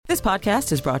This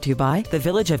podcast is brought to you by the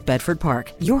Village of Bedford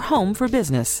Park, your home for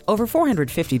business. Over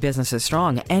 450 businesses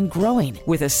strong and growing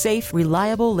with a safe,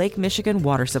 reliable Lake Michigan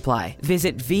water supply.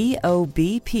 Visit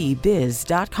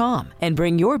VOBPBiz.com and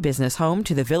bring your business home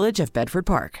to the Village of Bedford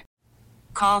Park.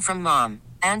 Call from mom.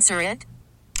 Answer it.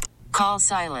 Call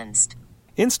silenced.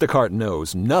 Instacart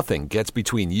knows nothing gets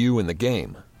between you and the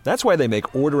game. That's why they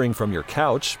make ordering from your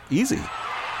couch easy.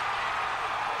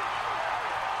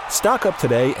 Stock up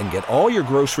today and get all your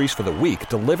groceries for the week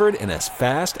delivered in as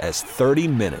fast as 30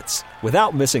 minutes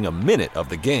without missing a minute of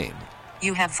the game.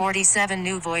 You have 47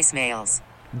 new voicemails.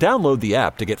 Download the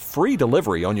app to get free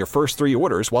delivery on your first 3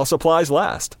 orders while supplies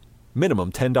last.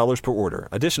 Minimum $10 per order.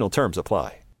 Additional terms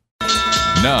apply.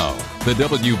 Now, the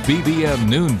WBBM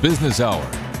Noon Business Hour.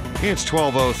 It's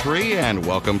 12:03 and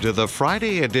welcome to the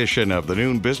Friday edition of the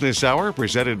Noon Business Hour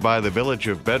presented by the Village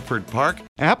of Bedford Park.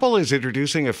 Apple is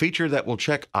introducing a feature that will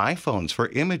check iPhones for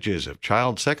images of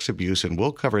child sex abuse, and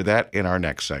we'll cover that in our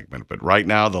next segment. But right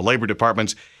now, the Labor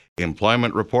Department's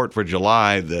employment report for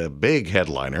July, the big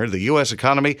headliner, the U.S.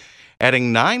 economy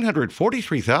adding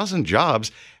 943,000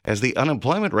 jobs as the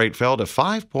unemployment rate fell to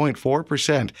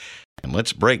 5.4%. And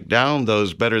let's break down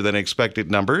those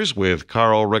better-than-expected numbers with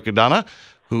Carl Riccadonna,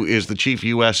 who is the chief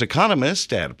U.S.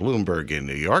 economist at Bloomberg in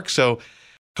New York. So,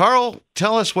 Carl,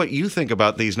 tell us what you think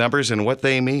about these numbers and what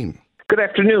they mean. Good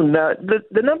afternoon.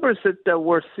 The numbers that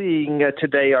we're seeing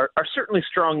today are certainly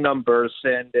strong numbers,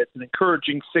 and it's an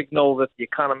encouraging signal that the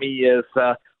economy is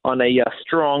on a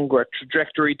strong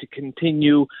trajectory to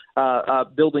continue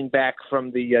building back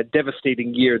from the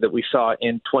devastating year that we saw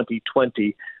in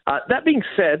 2020. That being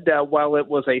said, while it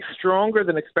was a stronger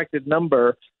than expected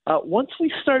number, once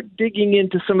we start digging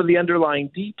into some of the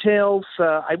underlying details,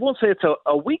 I won't say it's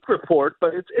a weak report,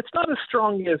 but it's not as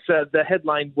strong as the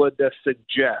headline would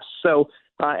suggest. So,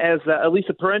 as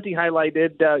Elisa Parenti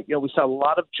highlighted, we saw a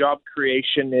lot of job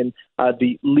creation in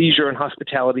the leisure and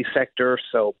hospitality sector,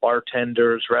 so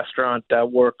bartenders, restaurant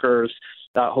workers,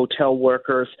 hotel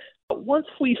workers. Once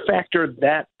we factor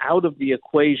that out of the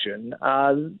equation,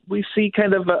 we see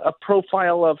kind of a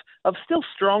profile of still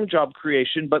strong job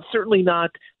creation, but certainly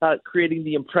not creating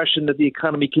the impression that the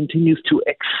economy continues to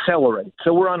accelerate.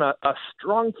 So we're on a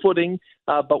strong footing,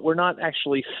 but we're not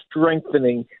actually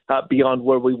strengthening beyond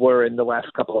where we were in the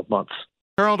last couple of months.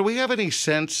 Carl, do we have any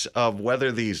sense of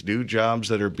whether these new jobs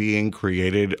that are being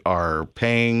created are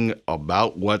paying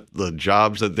about what the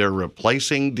jobs that they're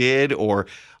replacing did, or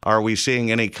are we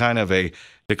seeing any kind of a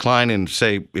decline in,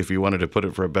 say, if you wanted to put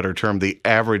it for a better term, the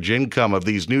average income of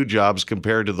these new jobs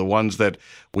compared to the ones that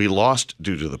we lost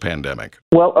due to the pandemic?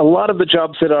 Well, a lot of the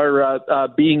jobs that are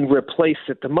being replaced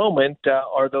at the moment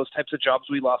are those types of jobs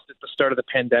we lost at the start of the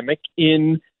pandemic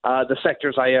in the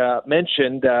sectors I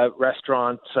mentioned,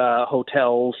 restaurants,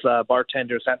 hotels,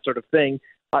 bartenders, that sort of thing.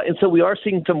 And so we are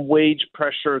seeing some wage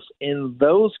pressures in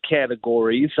those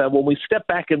categories. When we step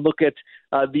back and look at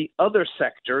the other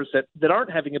sectors that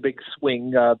aren't having a big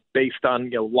swing based on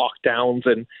lockdowns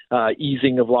and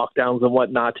easing of lockdowns and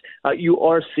whatnot, you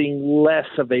are seeing less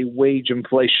of a wage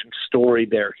inflation story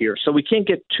here. So we can't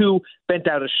get too bent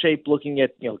out of shape looking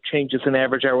at changes in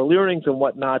average hourly earnings and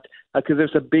whatnot, because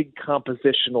there's a big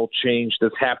compositional change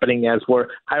that's happening as we're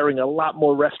hiring a lot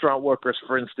more restaurant workers,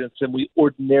 for instance, than we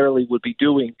ordinarily would be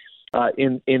doing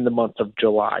in the month of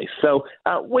July. So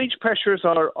wage pressures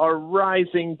are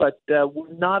rising, but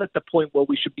we're not at the point where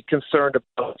we should be concerned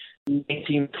about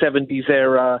 1970s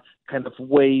era kind of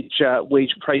wage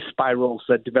price spirals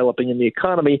developing in the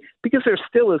economy, because there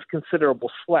still is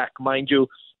considerable slack. Mind you,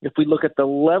 if we look at the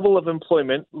level of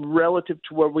employment relative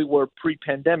to where we were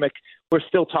pre-pandemic, we're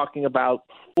still talking about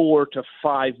 4 to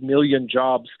 5 million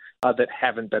jobs that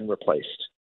haven't been replaced.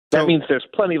 That means there's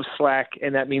plenty of slack,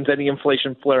 and that means any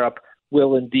inflation flare-up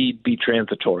will indeed be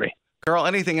transitory. Carl,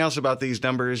 anything else about these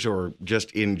numbers or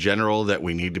just in general that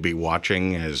we need to be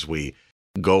watching as we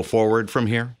go forward from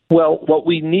here? Well, what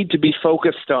we need to be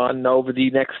focused on over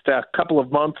the next couple of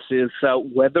months is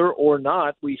whether or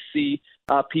not we see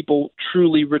people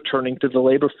truly returning to the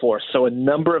labor force. So a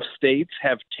number of states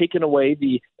have taken away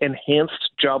the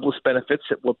enhanced jobless benefits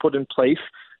that were put in place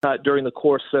during the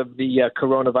course of the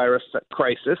coronavirus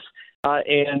crisis.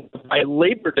 And by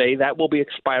Labor Day, that will be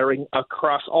expiring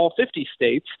across all 50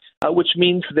 states, which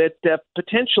means that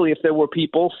potentially if there were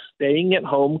people staying at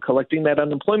home, collecting that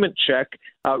unemployment check,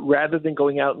 rather than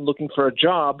going out and looking for a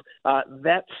job,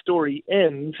 that story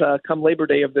ends come Labor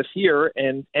Day of this year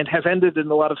and has ended in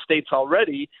a lot of states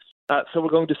already. So we're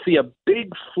going to see a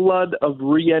big flood of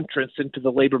reentrance into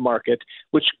the labor market,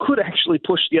 which could actually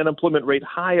push the unemployment rate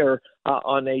higher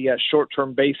on a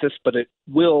short-term basis, but it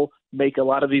will make a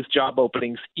lot of these job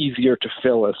openings easier to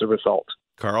fill as a result.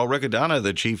 Carl Riccadonna,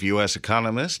 the chief U.S.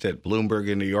 economist at Bloomberg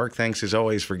in New York. Thanks as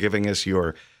always for giving us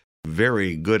your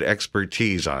very good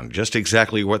expertise on just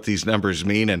exactly what these numbers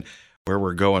mean and where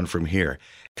we're going from here.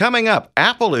 Coming up,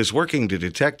 Apple is working to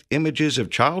detect images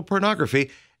of child pornography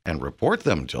and report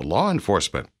them to law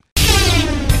enforcement.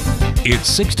 It's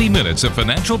 60 minutes of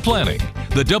financial planning.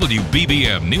 The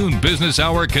WBBM Noon Business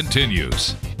Hour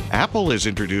continues. Apple is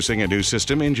introducing a new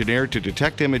system engineered to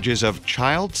detect images of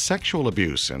child sexual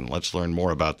abuse, and let's learn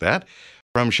more about that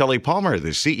from Shelley Palmer, the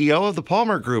CEO of the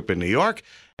Palmer Group in New York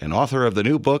and author of the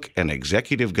new book, An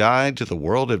Executive Guide to the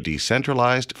World of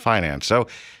Decentralized Finance. So,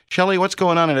 Shelley, what's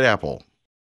going on at Apple?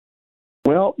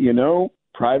 Well,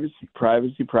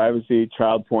 privacy,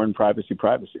 child porn, privacy.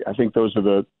 I think those are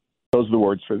the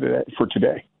words for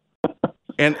today.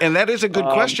 And that is a good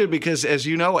question because, as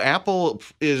you know, Apple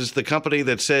is the company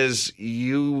that says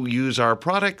you use our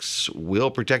products,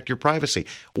 we'll protect your privacy.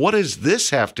 What does this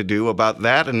have to do about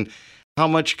that? And how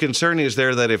much concern is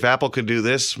there that if Apple could do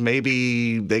this,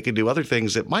 maybe they could do other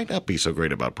things that might not be so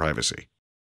great about privacy?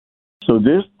 So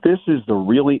this is the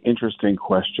really interesting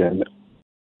question.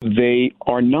 They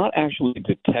are not actually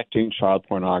detecting child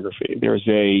pornography. There's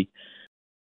a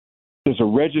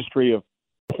registry of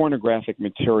pornographic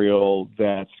material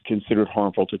that's considered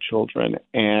harmful to children,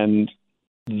 and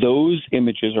those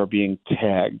images are being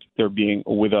tagged. They're being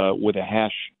with a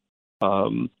hash,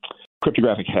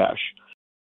 cryptographic hash,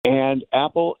 and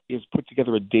Apple has put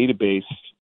together a database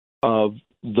of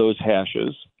those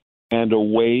hashes and a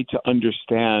way to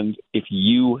understand if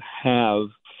you have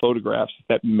photographs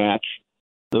that match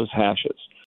those hashes.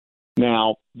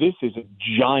 Now, this is a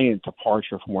giant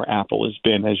departure from where Apple has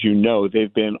been. As you know,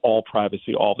 they've been all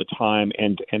privacy all the time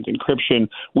and encryption.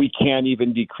 We can't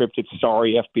even decrypt it.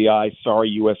 Sorry, FBI. Sorry,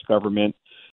 U.S. government.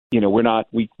 We're not.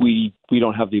 We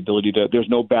don't have the ability to. There's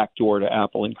no backdoor to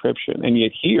Apple encryption. And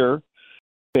yet here,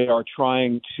 they are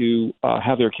trying to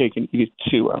have their cake and eat it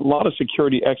too. A lot of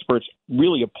security experts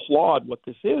really applaud what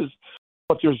this is,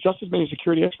 but there's just as many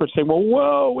security experts saying, "Well,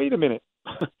 whoa, wait a minute.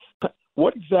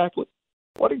 What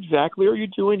exactly are you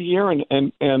doing here,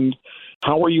 and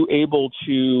how are you able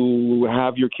to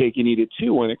have your cake and eat it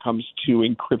too when it comes to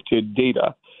encrypted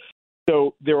data?"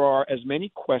 So there are as many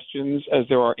questions as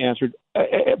there are answered.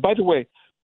 By the way,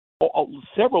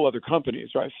 several other companies,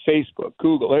 right? Facebook,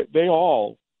 Google, they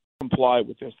all comply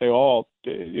with this. They all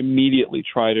immediately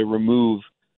try to remove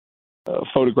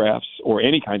photographs or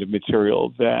any kind of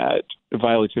material that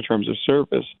violates the terms of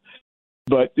service.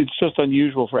 But it's just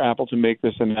unusual for Apple to make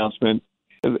this announcement.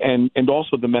 And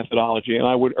also the methodology. And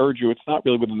I would urge you, it's not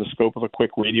really within the scope of a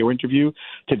quick radio interview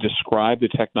to describe the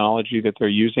technology that they're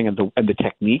using and the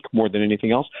technique more than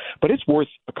anything else. But it's worth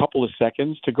a couple of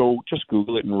seconds to go just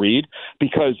Google it and read,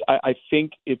 because I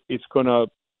think it's going to,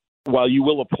 while you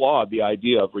will applaud the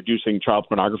idea of reducing child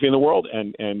pornography in the world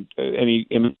and any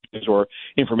images or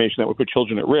information that would put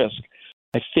children at risk,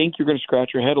 I think you're going to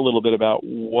scratch your head a little bit about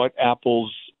what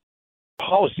Apple's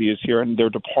policy is here and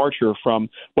their departure from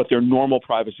what their normal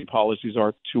privacy policies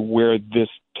are to where this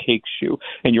takes you.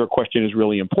 And your question is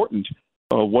really important.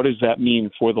 What does that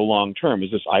mean for the long term? Is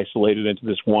this isolated into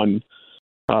this one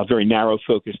very narrow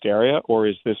focused area, or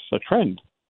is this a trend?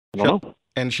 I don't know.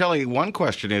 And Shelley, one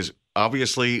question is,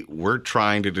 obviously we're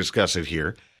trying to discuss it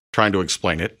here, trying to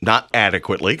explain it, not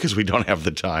adequately because we don't have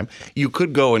the time. You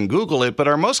could go and Google it, but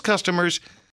are most customers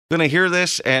going to hear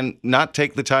this and not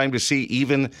take the time to see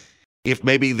even if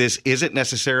maybe this isn't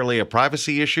necessarily a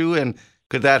privacy issue, and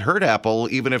could that hurt Apple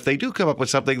even if they do come up with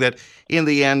something that in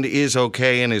the end is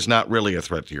okay and is not really a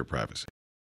threat to your privacy?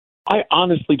 I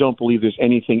honestly don't believe there's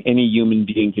anything any human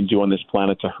being can do on this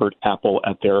planet to hurt Apple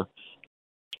at their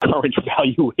current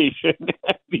valuation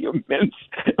and the immense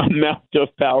amount of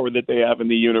power that they have in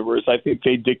the universe. I think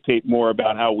they dictate more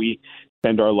about how we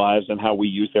spend our lives and how we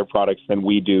use their products than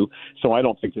we do. So I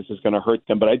don't think this is going to hurt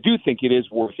them. But I do think it is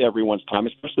worth everyone's time,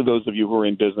 especially those of you who are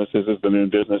in businesses as the Noon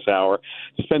Business Hour,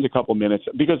 to spend a couple minutes.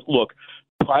 Because, look,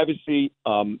 privacy,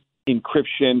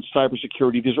 encryption,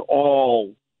 cybersecurity, these are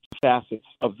all facets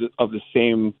of the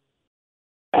same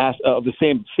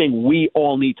thing we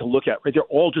all need to look at, right? They're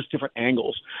all just different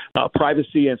angles.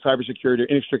 Privacy and cybersecurity are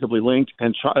inextricably linked,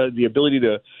 and the ability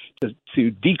to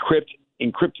decrypt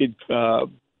encrypted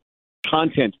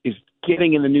content is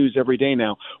getting in the news every day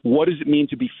now. What does it mean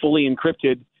to be fully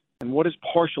encrypted, and what is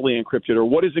partially encrypted? Or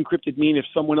what does encrypted mean if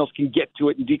someone else can get to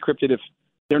it and decrypt it if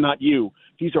they're not you?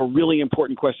 These are really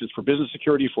important questions for business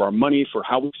security, for our money, for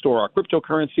how we store our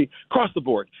cryptocurrency, across the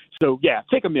board. So, yeah,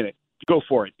 take a minute. Go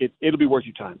for it. It'll be worth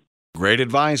your time. Great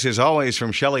advice, as always,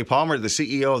 from Shelley Palmer, the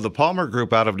CEO of the Palmer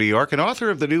Group out of New York and author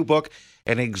of the new book,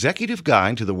 An Executive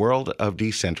Guide to the World of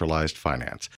Decentralized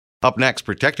Finance. Up next,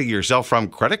 protecting yourself from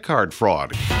credit card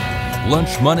fraud.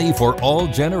 Lunch money for all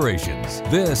generations.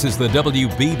 This is the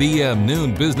WBBM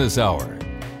Noon Business Hour.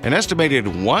 An estimated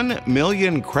 1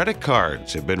 million credit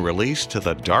cards have been released to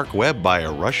the dark web by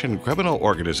a Russian criminal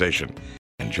organization.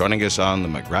 And joining us on the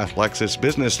McGrath Lexus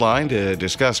business line to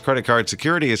discuss credit card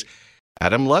security is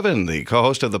Adam Levin, the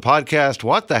co-host of the podcast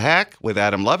What the Hack with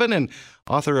Adam Levin and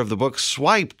author of the book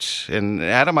Swiped. And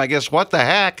Adam, I guess what the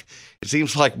hack? It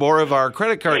seems like more of our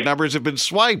credit card numbers have been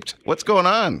swiped. What's going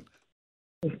on?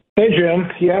 Hey, Jim.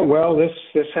 Yeah, well,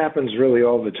 this happens really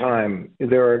all the time.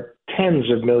 There are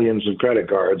tens of millions of credit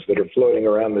cards that are floating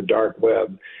around the dark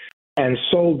web and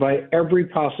sold by every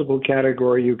possible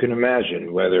category you can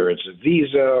imagine, whether it's a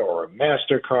Visa or a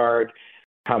MasterCard,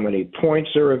 how many points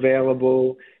are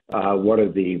available, what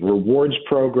are the rewards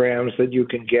programs that you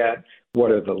can get, what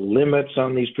are the limits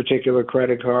on these particular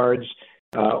credit cards,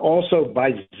 also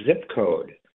by zip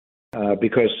code.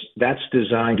 Because that's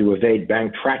designed to evade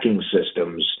bank tracking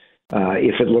systems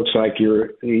if it looks like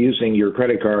you're using your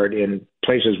credit card in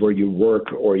places where you work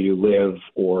or you live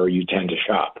or you tend to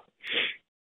shop.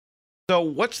 So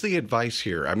what's the advice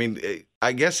here? I mean,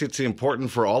 I guess it's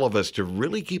important for all of us to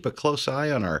really keep a close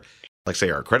eye on our, like say,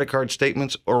 our credit card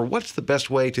statements, or what's the best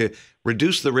way to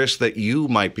reduce the risk that you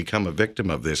might become a victim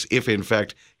of this if, in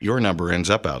fact, your number ends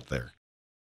up out there?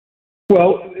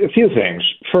 Well, a few things.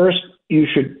 First, you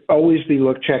should always be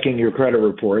checking your credit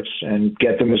reports and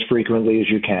get them as frequently as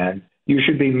you can. You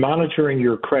should be monitoring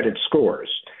your credit scores,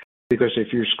 because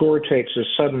if your score takes a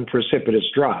sudden precipitous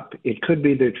drop, it could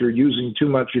be that you're using too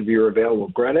much of your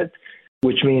available credit,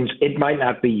 which means it might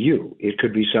not be you. It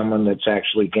could be someone that's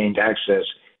actually gained access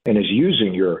and is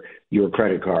using your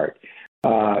credit card.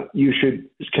 You should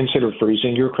consider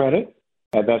freezing your credit.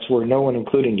 That's where no one,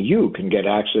 including you, can get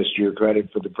access to your credit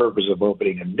for the purpose of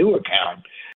opening a new account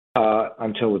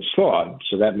until it's thawed.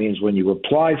 So that means when you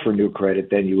apply for new credit,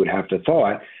 then you would have to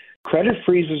thaw it. Credit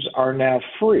freezes are now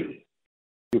free.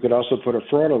 You could also put a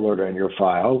fraud alert on your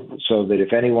file so that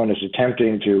if anyone is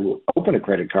attempting to open a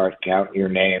credit card account in your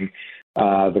name,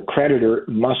 the creditor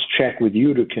must check with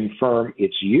you to confirm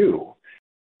it's you.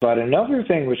 But another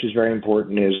thing which is very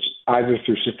important is either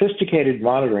through sophisticated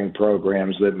monitoring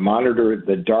programs that monitor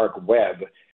the dark web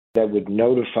that would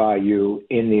notify you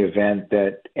in the event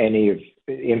that any of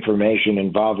information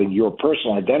involving your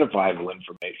personal identifiable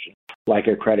information, like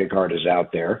a credit card, is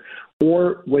out there,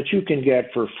 or what you can get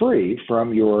for free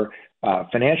from your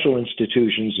financial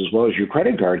institutions as well as your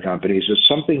credit card companies is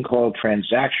something called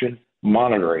transaction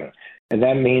monitoring. And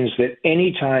that means that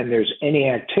anytime there's any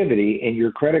activity in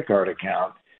your credit card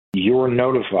account, you're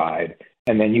notified,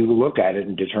 and then you look at it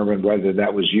and determine whether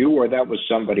that was you or that was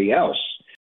somebody else.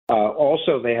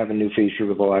 Also, they have a new feature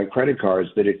with a lot of credit cards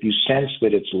that if you sense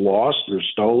that it's lost or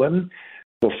stolen,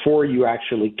 before you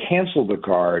actually cancel the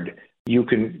card, you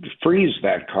can freeze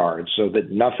that card so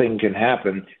that nothing can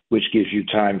happen, which gives you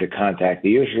time to contact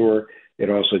the issuer. It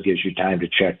also gives you time to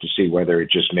check to see whether it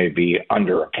just may be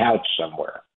under a couch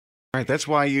somewhere. All right, that's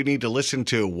why you need to listen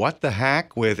to What the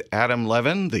Hack with Adam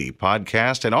Levin, the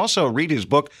podcast, and also read his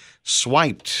book,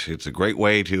 Swiped. It's a great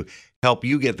way to help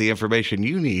you get the information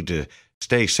you need to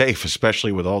stay safe,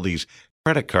 especially with all these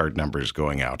credit card numbers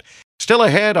going out. Still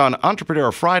ahead on Entrepreneur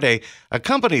Friday, a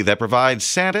company that provides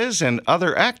Santas and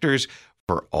other actors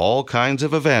for all kinds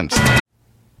of events.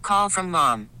 Call from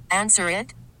mom. Answer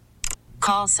it.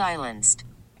 Call silenced.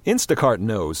 Instacart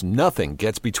knows nothing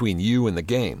gets between you and the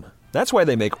game. That's why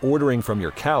they make ordering from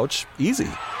your couch easy.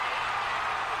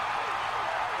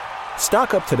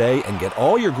 Stock up today and get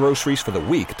all your groceries for the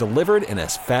week delivered in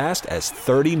as fast as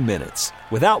 30 minutes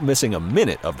without missing a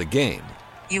minute of the game.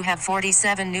 You have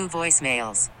 47 new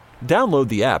voicemails. Download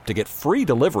the app to get free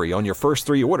delivery on your first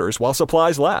 3 orders while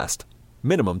supplies last.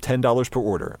 Minimum $10 per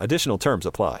order. Additional terms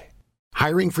apply.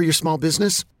 Hiring for your small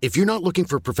business? If you're not looking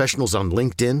for professionals on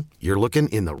LinkedIn, you're looking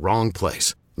in the wrong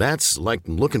place. That's like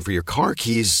looking for your car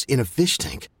keys in a fish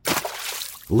tank.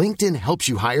 LinkedIn helps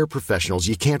you hire professionals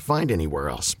you can't find anywhere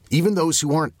else, even those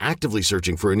who aren't actively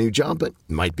searching for a new job but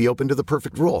might be open to the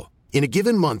perfect role. In a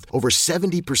given month, over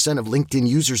 70% of LinkedIn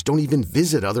users don't even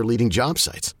visit other leading job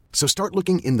sites. So start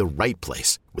looking in the right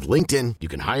place. With LinkedIn, you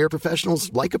can hire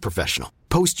professionals like a professional.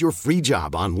 Post your free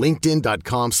job on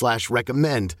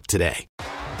linkedin.com/recommend today.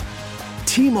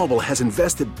 T-Mobile has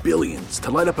invested billions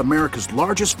to light up America's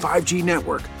largest 5G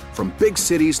network, from big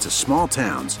cities to small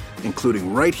towns,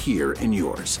 including right here in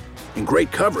yours. And great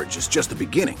coverage is just the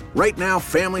beginning. Right now,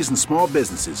 families and small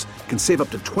businesses can save up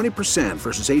to 20%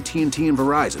 versus AT&T and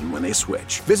Verizon when they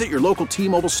switch. Visit your local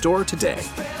T-Mobile store today.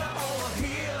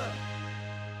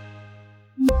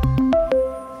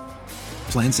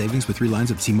 Plan savings with 3 lines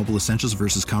of T-Mobile Essentials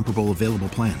versus comparable available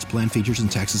plans. Plan features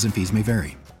and taxes and fees may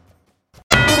vary.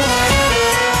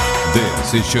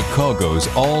 This is Chicago's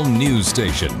all-news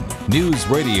station, News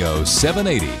Radio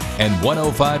 780 and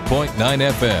 105.9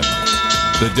 FM.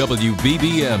 The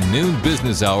WBBM Noon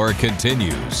Business Hour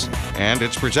continues. And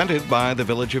it's presented by the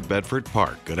Village of Bedford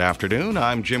Park. Good afternoon,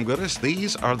 I'm Jim Goodis.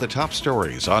 These are the top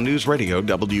stories on News Radio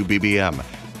WBBM.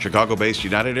 Chicago-based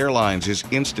United Airlines is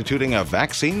instituting a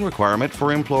vaccine requirement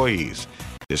for employees.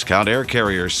 Discount air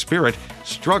carrier Spirit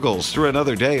struggles through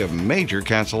another day of major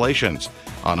cancellations.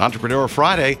 On Entrepreneur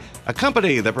Friday, a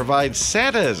company that provides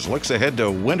Santas looks ahead to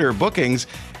winter bookings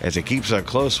as it keeps a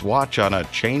close watch on a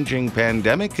changing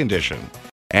pandemic condition.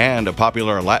 And a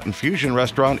popular Latin fusion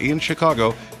restaurant in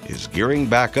Chicago is gearing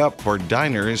back up for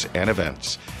diners and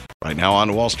events. Right now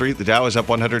on Wall Street, the Dow is up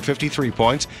 153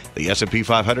 points, the S&P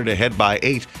 500 ahead by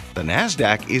 8, the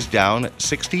NASDAQ is down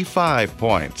 65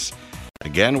 points.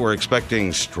 Again, we're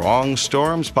expecting strong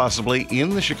storms possibly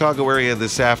in the Chicago area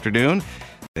this afternoon.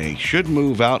 They should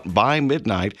move out by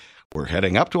midnight. We're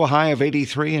heading up to a high of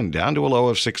 83 and down to a low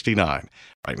of 69.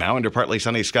 Right now, under partly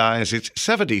sunny skies, it's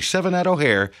 77 at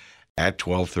O'Hare at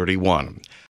 12:31.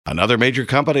 Another major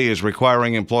company is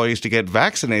requiring employees to get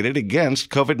vaccinated against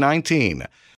COVID-19.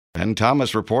 Ben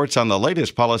Thomas reports on the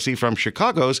latest policy from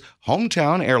Chicago's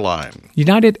hometown airline.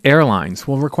 United Airlines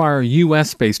will require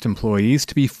U.S.-based employees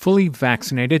to be fully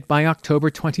vaccinated by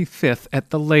October 25th at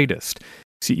the latest.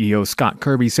 CEO Scott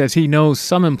Kirby says he knows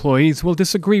some employees will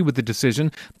disagree with the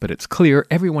decision, but it's clear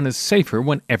everyone is safer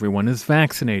when everyone is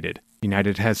vaccinated.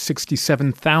 United has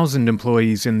 67,000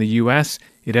 employees in the U.S.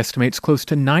 It estimates close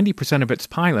to 90% of its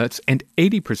pilots and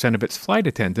 80% of its flight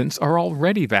attendants are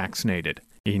already vaccinated.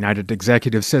 A United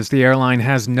executive says the airline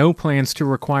has no plans to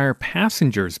require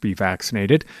passengers be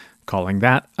vaccinated, calling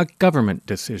that a government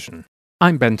decision.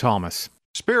 I'm Ben Thomas.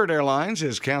 Spirit Airlines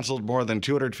has canceled more than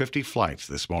 250 flights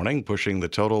this morning, pushing the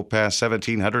total past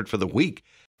 1,700 for the week.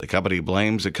 The company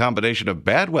blames a combination of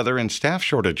bad weather and staff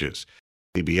shortages.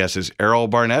 CBS's Errol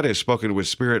Barnett has spoken with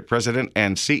Spirit President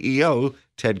and CEO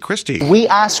Ted Christie. We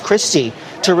asked Christie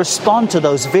to respond to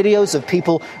those videos of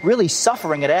people really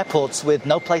suffering at airports with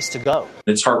no place to go.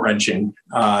 It's heart-wrenching.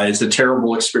 It's a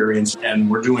terrible experience,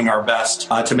 and we're doing our best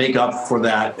to make up for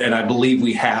that. And I believe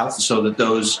we have, so that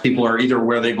those people are either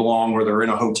where they belong, or they're in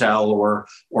a hotel, or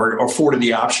afforded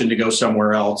the option to go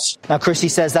somewhere else. Now, Christie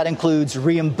says that includes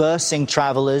reimbursing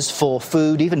travelers for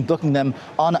food, even booking them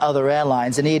on other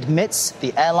airlines. And he admits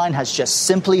the airline has just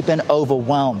simply been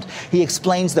overwhelmed. He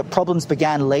explains that problems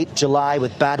began late July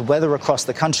with bad weather across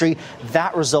the country.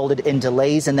 That resulted in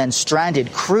delays and then stranded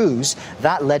crews.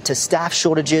 That led to staff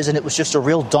shortages, and it was just a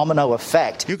real domino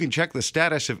effect. You can check the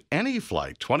status of any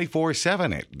flight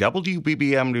 24/7 at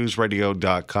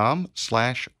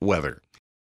WBBMNewsRadio.com/weather.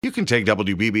 You can take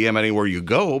WBBM anywhere you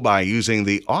go by using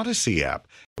the Odyssey app,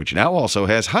 which now also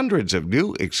has hundreds of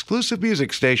new exclusive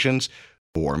music stations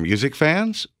for music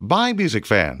fans, by music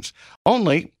fans,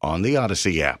 only on the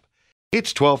Odyssey app.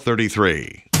 It's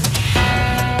 12:33.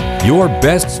 Your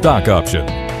best stock option.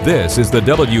 This is the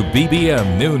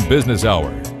WBBM Noon Business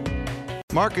Hour.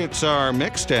 Markets are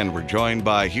mixed, and we're joined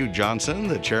by Hugh Johnson,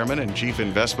 the Chairman and Chief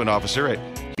Investment Officer at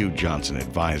Hugh Johnson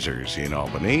Advisors in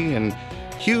Albany. And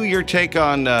Hugh, your take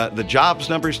on the jobs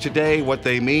numbers today, what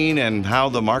they mean, and how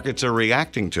the markets are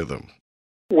reacting to them.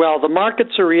 Well, the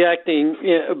markets are reacting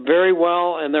very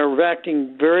well, and they're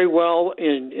reacting very well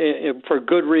for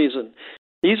good reason.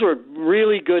 These were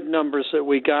really good numbers that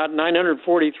we got,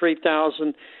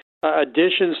 943,000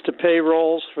 additions to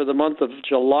payrolls for the month of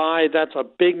July. That's a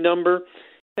big number.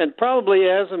 And probably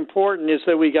as important is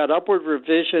that we got upward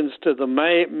revisions to the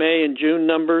May and June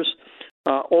numbers,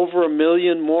 over 1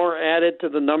 million more added to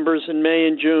the numbers in May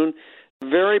and June.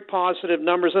 Very positive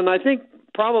numbers. And I think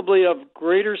probably of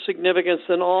greater significance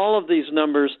than all of these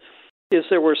numbers is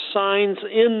there were signs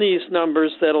in these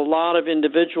numbers that a lot of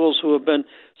individuals who have been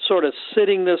sort of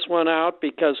sitting this one out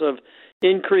because of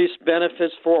increased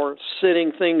benefits for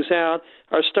sitting things out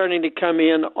are starting to come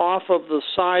in off of the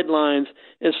sidelines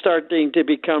and starting to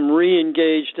become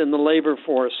re-engaged in the labor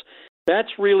force.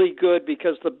 That's really good,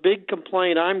 because the big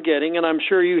complaint I'm getting, and I'm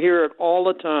sure you hear it all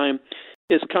the time,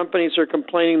 is companies are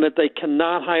complaining that they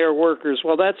cannot hire workers.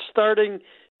 Well, that's starting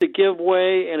to give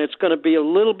way, and it's going to be a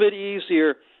little bit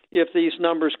easier if these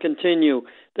numbers continue.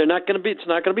 It's not going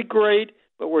to be great,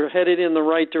 but we're headed in the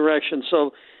right direction.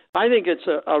 So I think it's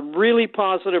a really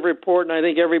positive report, and I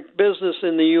think every business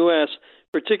in the U.S.,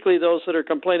 particularly those that are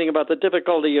complaining about the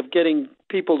difficulty of getting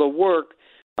people to work,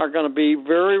 are going to be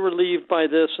very relieved by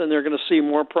this, and they're going to see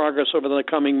more progress over the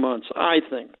coming months, I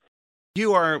think.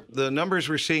 Are the numbers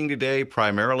we're seeing today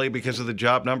primarily because of the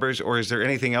job numbers, or is there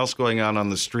anything else going on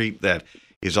the street that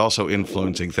is also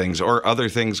influencing things, or other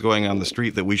things going on the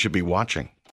street that we should be watching?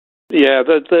 Yeah,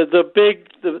 the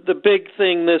big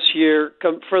thing this year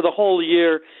for the whole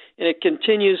year, and it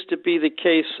continues to be the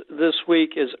case this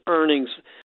week, is earnings.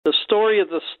 The story of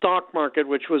the stock market,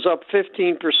 which was up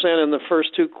 15% in the first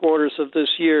 2 quarters of this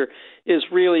year, is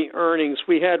really earnings.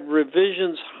 We had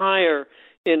revisions higher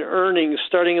in earnings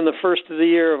starting in the first of the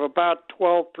year of about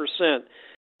 12%.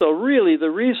 So really, the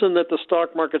reason that the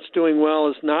stock market's doing well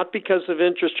is not because of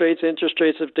interest rates. Interest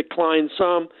rates have declined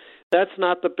some. That's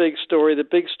not the big story. The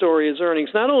big story is earnings.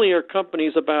 Not only are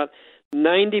companies, about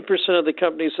 90% of the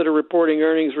companies that are reporting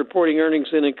earnings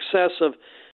in excess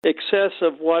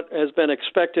of what has been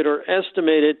expected or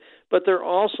estimated, but they're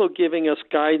also giving us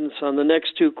guidance on the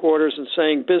next 2 quarters and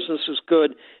saying business is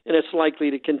good and it's likely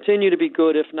to continue to be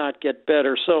good, if not get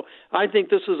better. So I think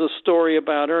this is a story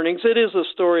about earnings. It is a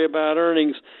story about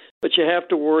earnings, but you have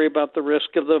to worry about the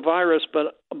risk of the virus.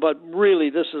 But really,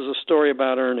 this is a story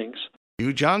about earnings.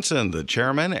 Hugh Johnson, the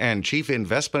chairman and chief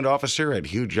investment officer at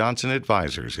Hugh Johnson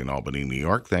Advisors in Albany, New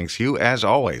York. Thanks, Hugh, as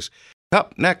always.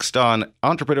 Up next on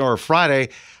Entrepreneur Friday,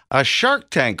 a Shark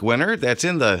Tank winner that's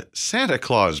in the Santa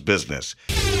Claus business.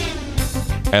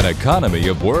 An economy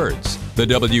of words. The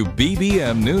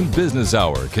WBBM Noon Business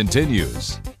Hour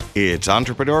continues. It's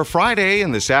Entrepreneur Friday,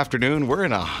 and this afternoon we're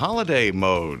in a holiday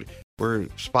mode. We're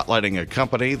spotlighting a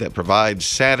company that provides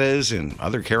Santas and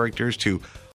other characters to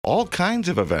all kinds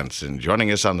of events. And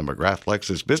joining us on the McGrath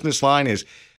Lexus business line is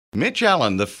Mitch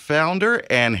Allen, the founder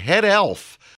and head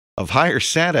elf of Hire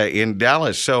Santa in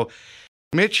Dallas. So,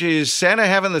 Mitch, is Santa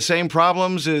having the same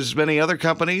problems as many other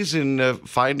companies in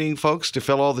finding folks to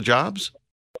fill all the jobs?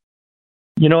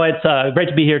 You know, it's great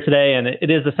to be here today, and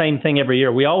it is the same thing every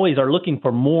year. We always are looking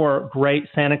for more great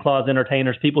Santa Claus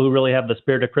entertainers, people who really have the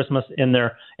spirit of Christmas in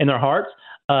their hearts.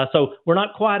 So we're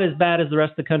not quite as bad as the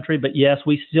rest of the country, but yes,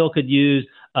 we still could use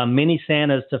many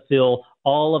Santas to fill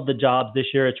all of the jobs this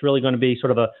year. It's really going to be sort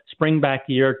of a spring back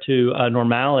year to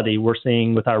normality we're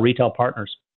seeing with our retail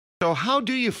partners. So how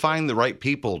do you find the right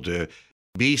people to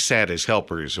be Santa's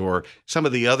helpers or some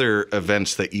of the other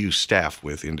events that you staff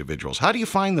with individuals? How do you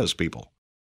find those people?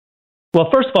 Well,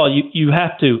 first of all, you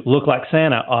have to look like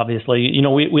Santa, obviously. You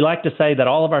know, we like to say that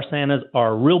all of our Santas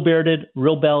are real bearded,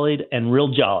 real bellied, and real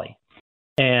jolly.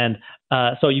 And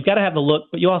so you've got to have the look,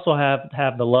 but you also have to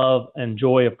have the love and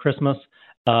joy of Christmas.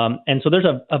 And so there's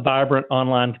a vibrant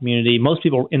online community. Most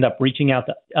people end up reaching out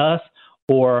to us,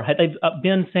 or had they've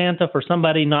been Santa for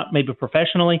somebody, not maybe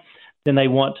professionally, then they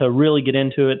want to really get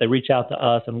into it. They reach out to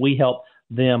us, and we help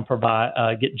them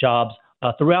get jobs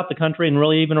throughout the country and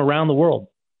really even around the world.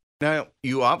 Now,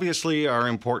 you obviously are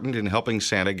important in helping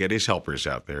Santa get his helpers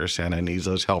out there. Santa needs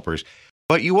those helpers.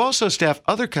 But you also staff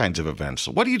other kinds of events.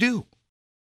 What do you do?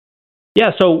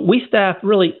 Yeah, so we staff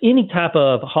really any type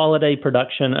of holiday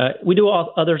production. We do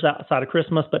all others outside of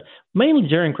Christmas, but mainly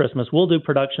during Christmas, we'll do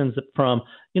productions from,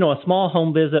 a small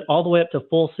home visit all the way up to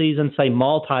full season, say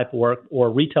mall type work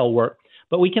or retail work.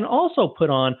 But we can also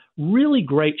put on really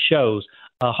great shows,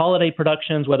 holiday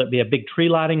productions, whether it be a big tree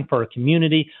lighting for a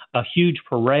community, a huge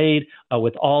parade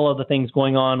with all of the things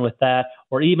going on with that,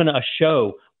 or even a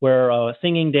show where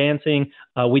singing, dancing,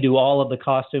 we do all of the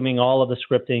costuming, all of the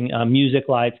scripting, music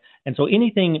lights. And so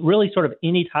anything, really sort of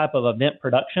any type of event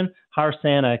production, Hire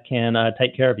Santa can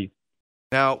take care of you.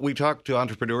 Now, we talked to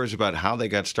entrepreneurs about how they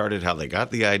got started, how they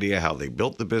got the idea, how they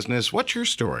built the business. What's your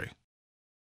story?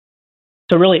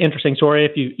 It's a really interesting story.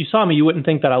 If you saw me, you wouldn't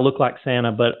think that I look like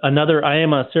Santa, but I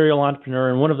am a serial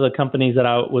entrepreneur, and one of the companies that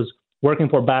I was working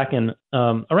for back in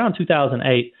around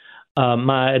 2008,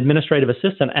 my administrative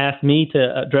assistant asked me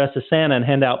to dress as Santa and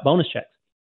hand out bonus checks.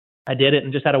 I did it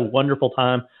and just had a wonderful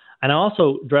time. And I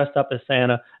also dressed up as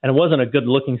Santa, and it wasn't a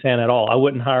good-looking Santa at all. I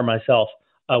wouldn't hire myself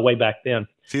way back then.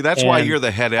 See, that's why you're the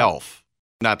head elf,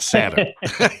 not Santa.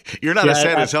 You're not a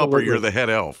Santa's helper, you're the head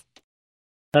elf.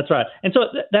 That's right. And so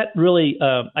that really,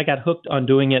 I got hooked on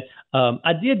doing it.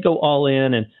 I did go all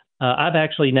in, and I've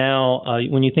actually now,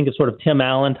 when you think of sort of Tim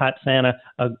Allen type Santa,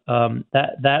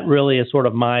 that really is sort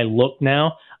of my look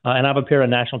now. And I've appeared on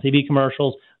national TV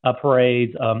commercials,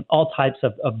 parades, all types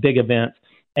of big events.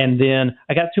 And then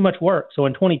I got too much work. So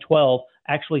in 2012,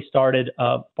 actually started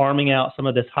farming out some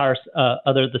of this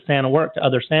the Santa work to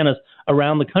other Santas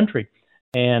around the country.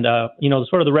 And,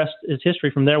 sort of the rest is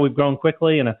history. From there, we've grown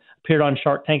quickly and appeared on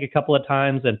Shark Tank a couple of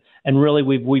times. And really,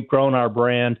 we've grown our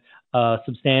brand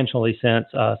substantially since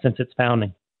its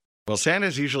founding. Well,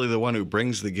 Santa's usually the one who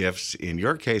brings the gifts. In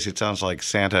your case, it sounds like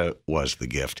Santa was the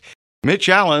gift. Mitch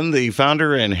Allen, the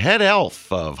founder and head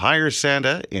elf of Hire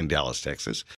Santa in Dallas,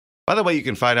 Texas. By the way, you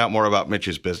can find out more about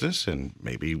Mitch's business and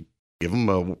maybe give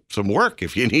him some work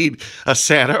if you need a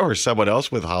Santa or someone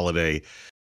else with holiday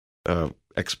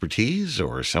expertise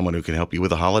or someone who can help you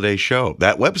with a holiday show.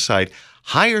 That website,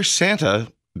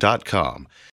 hiresanta.com.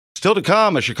 Still to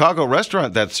come, a Chicago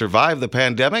restaurant that survived the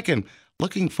pandemic and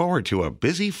looking forward to a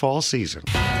busy fall season.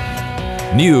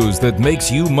 News that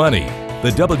makes you money.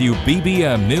 The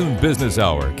WBBM Noon Business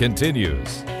Hour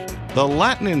continues. The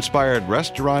Latin-inspired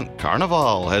restaurant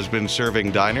Carnival has been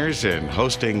serving diners and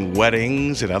hosting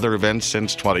weddings and other events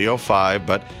since 2005,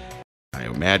 but I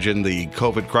imagine the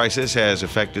COVID crisis has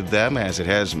affected them as it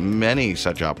has many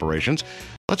such operations.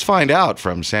 Let's find out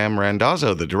from Sam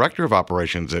Randazzo, the Director of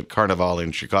Operations at Carnival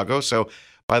in Chicago. So,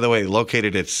 by the way,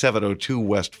 located at 702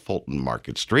 West Fulton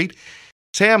Market Street.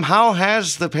 Sam, how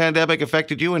has the pandemic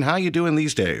affected you and how are you doing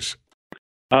these days?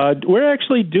 We're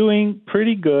actually doing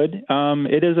pretty good.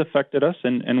 It has affected us,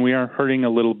 and we are hurting a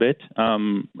little bit.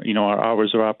 Our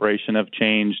hours of operation have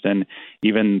changed, and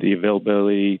even the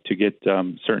availability to get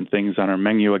certain things on our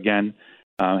menu again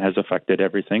has affected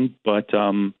everything. But,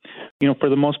 for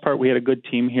the most part, we had a good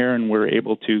team here, and we're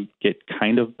able to get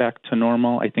kind of back to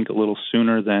normal, I think a little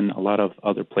sooner than a lot of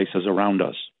other places around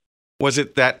us. Was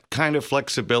it that kind of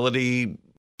flexibility,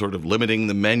 sort of limiting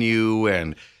the menu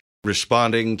and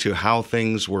responding to how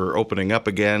things were opening up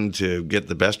again to get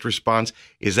the best response?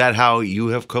 Is that how you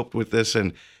have coped with this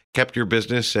and kept your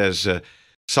business as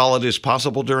solid as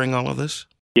possible during all of this?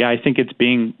 Yeah, I think it's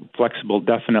being flexible,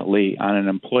 definitely, on an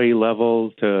employee level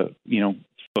to,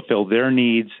 fulfill their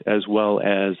needs as well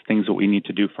as things that we need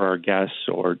to do for our guests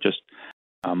or just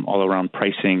all around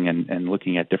pricing and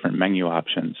looking at different menu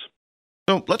options.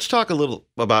 So let's talk a little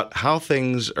about how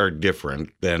things are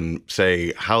different than,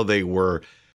 say, how they were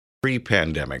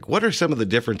pre-pandemic. What are some of the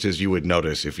differences you would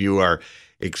notice if you are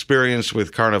experienced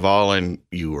with Carnival and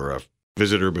you were a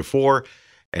visitor before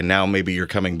and now maybe you're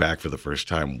coming back for the first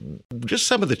time? Just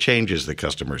some of the changes that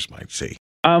customers might see.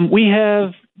 We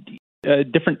have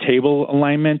different table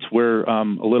alignments. We're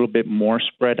a little bit more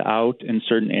spread out in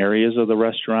certain areas of the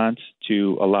restaurant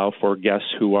to allow for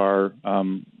guests who are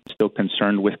still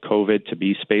concerned with COVID to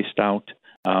be spaced out.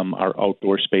 Our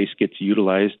outdoor space gets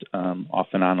utilized off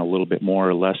and on a little bit more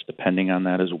or less, depending on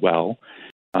that as well.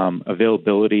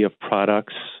 Availability of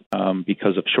products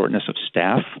because of shortness of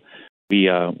staff.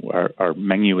 Our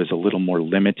menu is a little more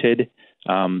limited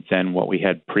than what we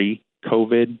had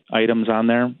pre-COVID items on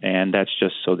there, and that's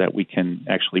just so that we can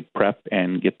actually prep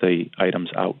and get the items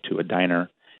out to a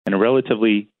diner in a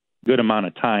relatively good amount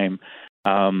of time.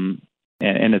 And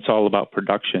it's all about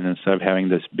production instead of having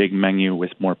this big menu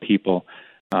with more people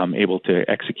able to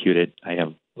execute it. I have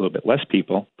a little bit less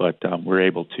people, but we're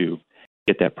able to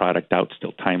get that product out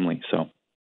still timely. So,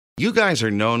 you guys are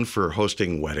known for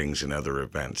hosting weddings and other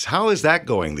events. How is that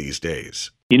going these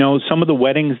days? Some of the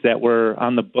weddings that were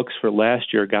on the books for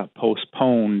last year got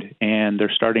postponed, and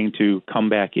they're starting to come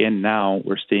back in now.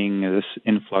 We're seeing this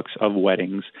influx of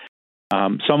weddings.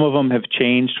 Some of them have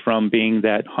changed from being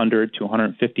that 100 to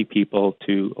 150 people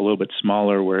to a little bit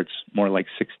smaller where it's more like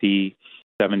 60,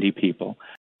 70 people.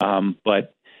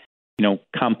 But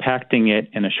compacting it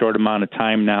in a short amount of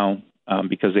time now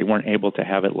because they weren't able to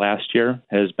have it last year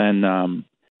has been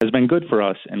good for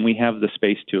us, and we have the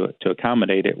space to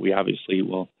accommodate it. We obviously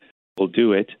will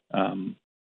do it.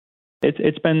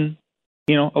 It's been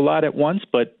a lot at once,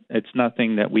 but it's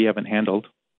nothing that we haven't handled.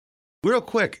 Real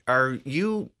quick, are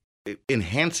you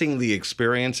enhancing the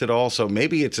experience at all? So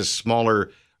maybe it's a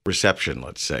smaller reception,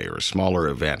 let's say, or a smaller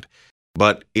event,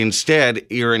 but instead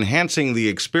you're enhancing the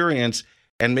experience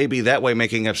and maybe that way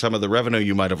making up some of the revenue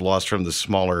you might have lost from the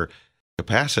smaller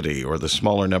capacity or the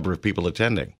smaller number of people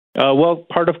attending. Well,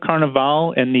 part of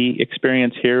Carnival and the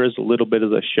experience here is a little bit of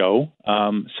the show.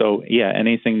 So, yeah,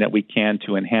 anything that we can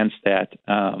to enhance that.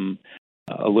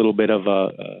 A little bit of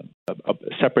a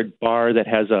separate bar that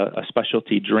has a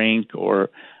specialty drink or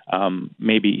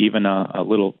maybe even a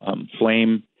little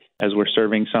flame as we're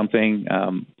serving something,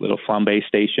 little flambe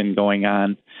station going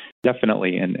on.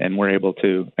 Definitely, and we're able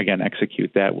to, again,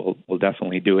 execute that. We'll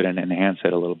definitely do it and enhance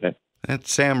it a little bit.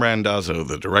 That's Sam Randazzo,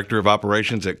 the Director of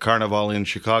Operations at Carnival in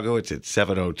Chicago. It's at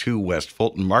 702 West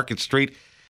Fulton Market Street.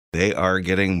 They are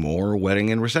getting more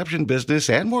wedding and reception business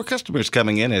and more customers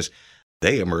coming in as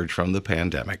they emerge from the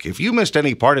pandemic. If you missed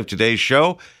any part of today's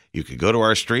show, you could go to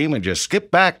our stream and just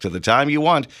skip back to the time you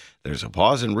want. There's a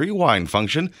pause and rewind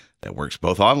function that works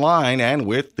both online and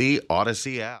with the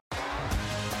Odyssey app.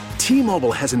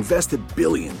 T-Mobile has invested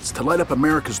billions to light up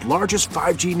America's largest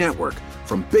 5G network,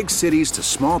 from big cities to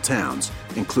small towns,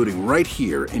 including right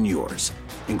here in yours.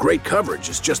 And great coverage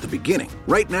is just the beginning.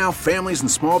 Right now, families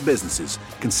and small businesses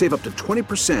can save up to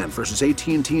 20% versus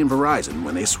AT&T and Verizon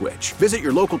when they switch. Visit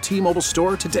your local T-Mobile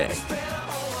store today.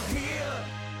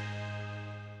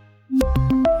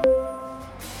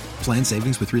 Plan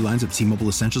savings with 3 lines of T-Mobile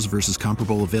Essentials versus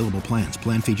comparable available plans.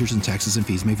 Plan features and taxes and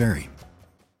fees may vary.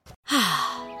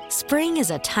 Spring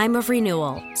is a time of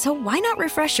renewal, so why not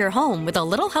refresh your home with a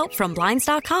little help from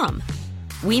Blinds.com?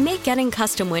 We make getting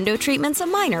custom window treatments a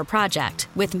minor project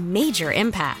with major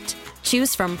impact.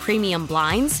 Choose from premium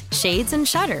blinds, shades, and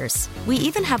shutters. We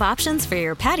even have options for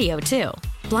your patio, too.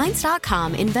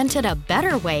 Blinds.com invented a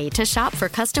better way to shop for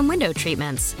custom window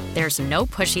treatments. There's no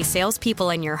pushy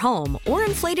salespeople in your home or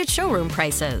inflated showroom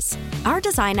prices. Our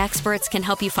design experts can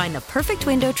help you find the perfect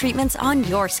window treatments on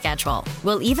your schedule.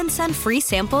 We'll even send free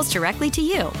samples directly to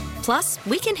you. Plus,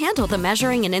 we can handle the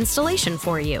measuring and installation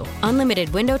for you. Unlimited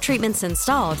window treatments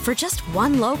installed for just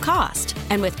one low cost.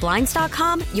 And with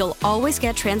Blinds.com, you'll always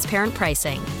get transparent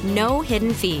pricing. No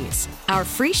hidden fees. Our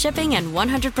free shipping and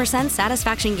 100%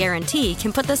 satisfaction guarantee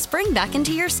can put the spring back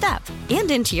into your step and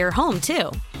into your home,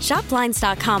 too. Shop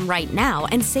Blinds.com right now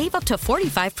and save up to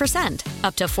 45%.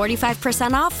 Up to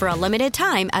 45% off for a limited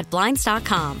time at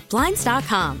Blinds.com.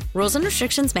 Blinds.com. Rules and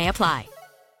restrictions may apply.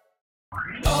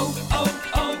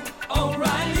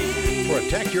 O'Reilly.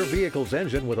 Protect your vehicle's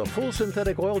engine with a full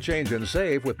synthetic oil change and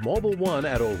save with Mobil 1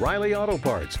 at O'Reilly Auto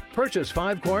Parts. Purchase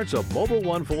 5 quarts of Mobil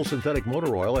 1 full synthetic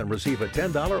motor oil and receive a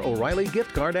 $10 O'Reilly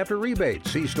gift card after rebate.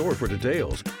 See store for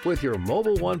details. With your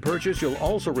Mobil 1 purchase, you'll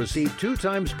also receive 2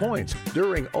 times points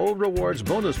during O Rewards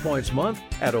Bonus Points Month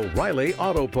at O'Reilly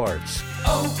Auto Parts.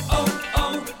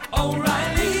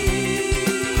 O'Reilly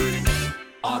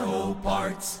Auto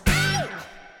Parts.